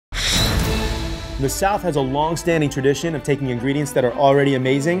The South has a long-standing tradition of taking ingredients that are already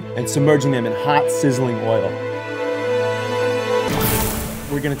amazing and submerging them in hot, sizzling oil.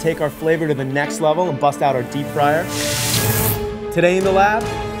 We're gonna take our flavor to the next level and bust out our deep fryer. Today in the lab,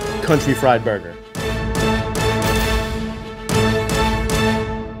 country fried burger.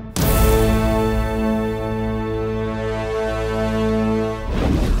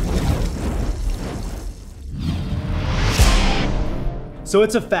 So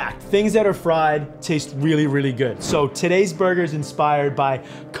it's a fact, things that are fried taste really, really good. So today's burger is inspired by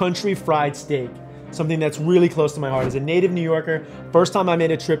country fried steak, something that's really close to my heart. As a native New Yorker, first time I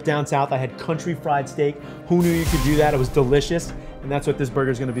made a trip down south, I had country fried steak. Who knew you could do that? It was delicious, and that's what this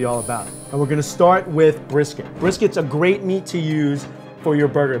burger is gonna be all about. And we're gonna start with brisket. Brisket's a great meat to use for your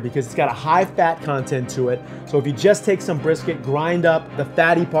burger because it's got a high fat content to it. So if you just take some brisket, grind up the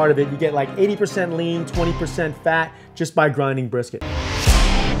fatty part of it, you get like 80% lean, 20% fat just by grinding brisket.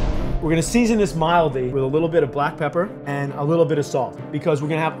 We're gonna season this mildly with a little bit of black pepper and a little bit of salt because we're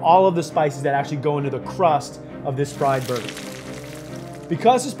gonna have all of the spices that actually go into the crust of this fried burger.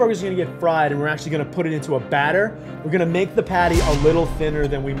 Because this burger is gonna get fried and we're actually gonna put it into a batter, we're gonna make the patty a little thinner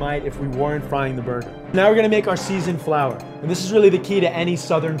than we might if we weren't frying the burger. Now we're gonna make our seasoned flour. And this is really the key to any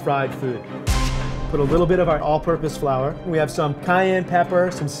southern fried food. Put a little bit of our all-purpose flour. We have some cayenne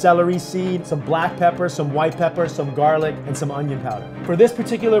pepper, some celery seed, some black pepper, some white pepper, some garlic, and some onion powder. For this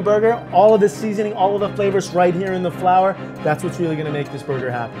particular burger, all of the seasoning, all of the flavors right here in the flour, that's what's really gonna make this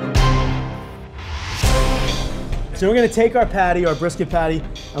burger happen. So we're gonna take our patty, our brisket patty,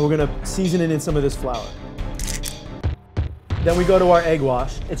 and we're gonna season it in some of this flour. Then we go to our egg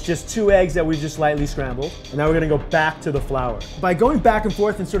wash. It's just 2 eggs that we've just lightly scrambled. And now we're gonna go back to the flour. By going back and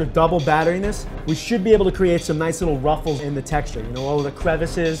forth and sort of double battering this, we should be able to create some nice little ruffles in the texture. You know, all of the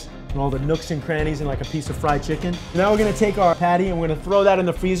crevices and all the nooks and crannies in like a piece of fried chicken. Now we're gonna take our patty and we're gonna throw that in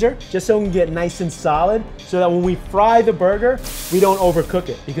the freezer just so we can get nice and solid so that when we fry the burger, we don't overcook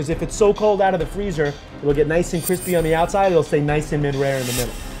it. Because if it's so cold out of the freezer, it'll get nice and crispy on the outside, it'll stay nice and mid-rare in the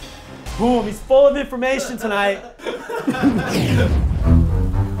middle. Boom, he's full of information tonight.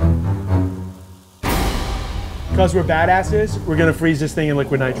 Because we're badasses, we're gonna freeze this thing in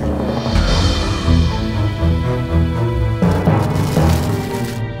liquid nitrogen.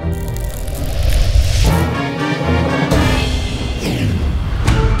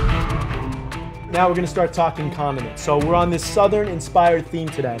 Now we're gonna start talking condiments. So we're on this Southern inspired theme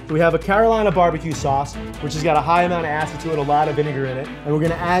today. So we have a Carolina barbecue sauce, which has got a high amount of acid to it, a lot of vinegar in it. And we're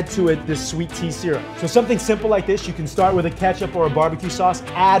gonna add to it this sweet tea syrup. So something simple like this, you can start with a ketchup or a barbecue sauce,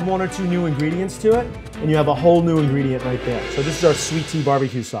 add 1 or 2 new ingredients to it, and you have a whole new ingredient right there. So this is our sweet tea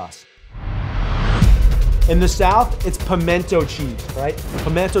barbecue sauce. In the South, it's pimento cheese, right?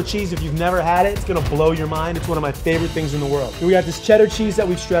 Pimento cheese, if you've never had it, it's gonna blow your mind. It's one of my favorite things in the world. We got this cheddar cheese that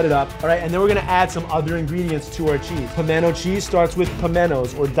we've shredded up, all right? And then we're gonna add some other ingredients to our cheese. Pimento cheese starts with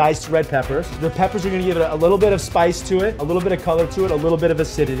pimentos, or diced red peppers. The peppers are gonna give it a little bit of spice to it, a little bit of color to it, a little bit of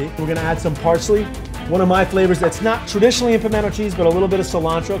acidity. We're gonna add some parsley. One of my flavors that's not traditionally in pimento cheese, but a little bit of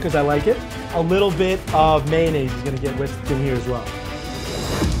cilantro, because I like it. A little bit of mayonnaise is gonna get whisked in here as well.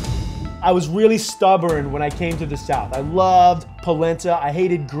 I was really stubborn when I came to the South. I loved polenta, I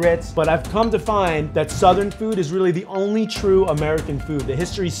hated grits, but I've come to find that Southern food is really the only true American food. The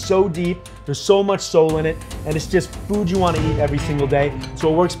history's so deep, there's so much soul in it, and it's just food you want to eat every single day,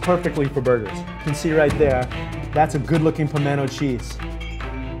 so it works perfectly for burgers. You can see right there, that's a good looking pimento cheese.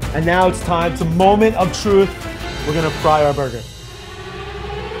 And now it's time, it's a moment of truth. We're gonna fry our burger.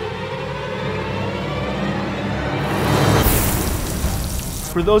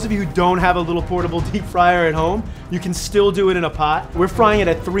 For those of you who don't have a little portable deep fryer at home, you can still do it in a pot. We're frying it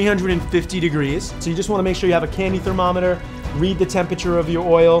at 350 degrees. So you just wanna make sure you have a candy thermometer, read the temperature of your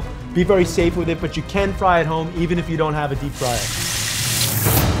oil, be very safe with it, but you can fry at home even if you don't have a deep fryer.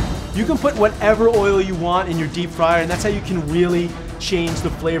 You can put whatever oil you want in your deep fryer, and that's how you can really change the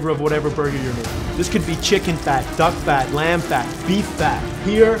flavor of whatever burger you're making. This could be chicken fat, duck fat, lamb fat, beef fat.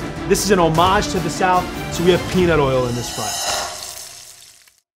 Here, this is an homage to the South, so we have peanut oil in this fryer.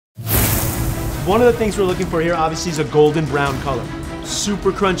 One of the things we're looking for here, obviously, is a golden brown color.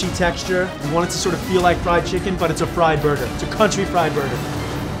 Super crunchy texture. We want it to sort of feel like fried chicken, but it's a fried burger. It's a country fried burger.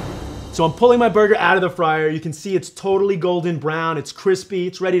 So I'm pulling my burger out of the fryer. You can see it's totally golden brown. It's crispy.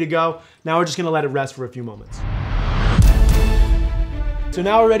 It's ready to go. Now we're just gonna let it rest for a few moments. So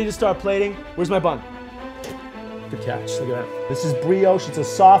now we're ready to start plating. Where's my bun? Good catch, look at that. This is brioche, it's a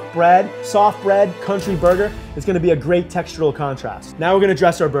soft bread, country burger. It's gonna be a great textural contrast. Now we're gonna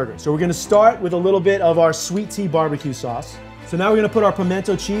dress our burger. So we're gonna start with a little bit of our sweet tea barbecue sauce. So now we're gonna put our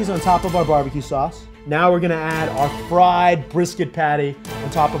pimento cheese on top of our barbecue sauce. Now we're gonna add our fried brisket patty on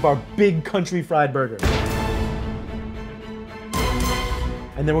top of our big country fried burger.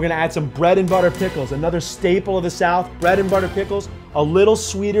 And then we're gonna add some bread and butter pickles, another staple of the South. Bread and butter pickles, a little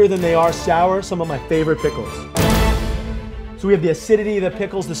sweeter than they are sour, some of my favorite pickles. So we have the acidity of the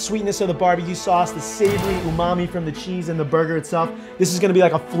pickles, the sweetness of the barbecue sauce, the savory umami from the cheese and the burger itself. This is gonna be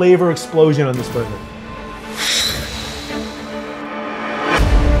like a flavor explosion on this burger.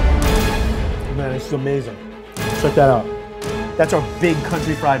 Man, it's amazing. Check that out. That's our big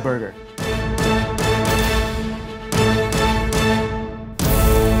country fried burger.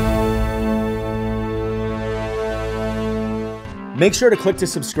 Make sure to click to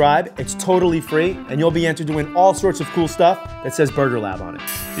subscribe. It's totally free, and you'll be entered to win all sorts of cool stuff that says Burger Lab on it.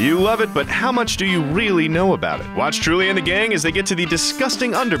 You love it, but how much do you really know about it? Watch Truly and the gang as they get to the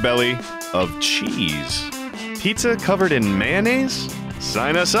disgusting underbelly of cheese. Pizza covered in mayonnaise?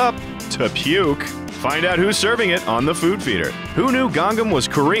 Sign us up to puke. Find out who's serving it on the Food Feeder. Who knew Gangnam was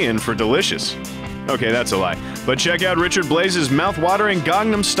Korean for delicious? Okay, that's a lie. But check out Richard Blais's mouth-watering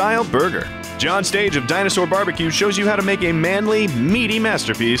Gangnam-style burger. John Stage of Dinosaur Barbecue shows you how to make a manly, meaty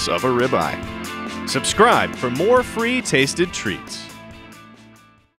masterpiece of a ribeye. Subscribe for more free tasted treats.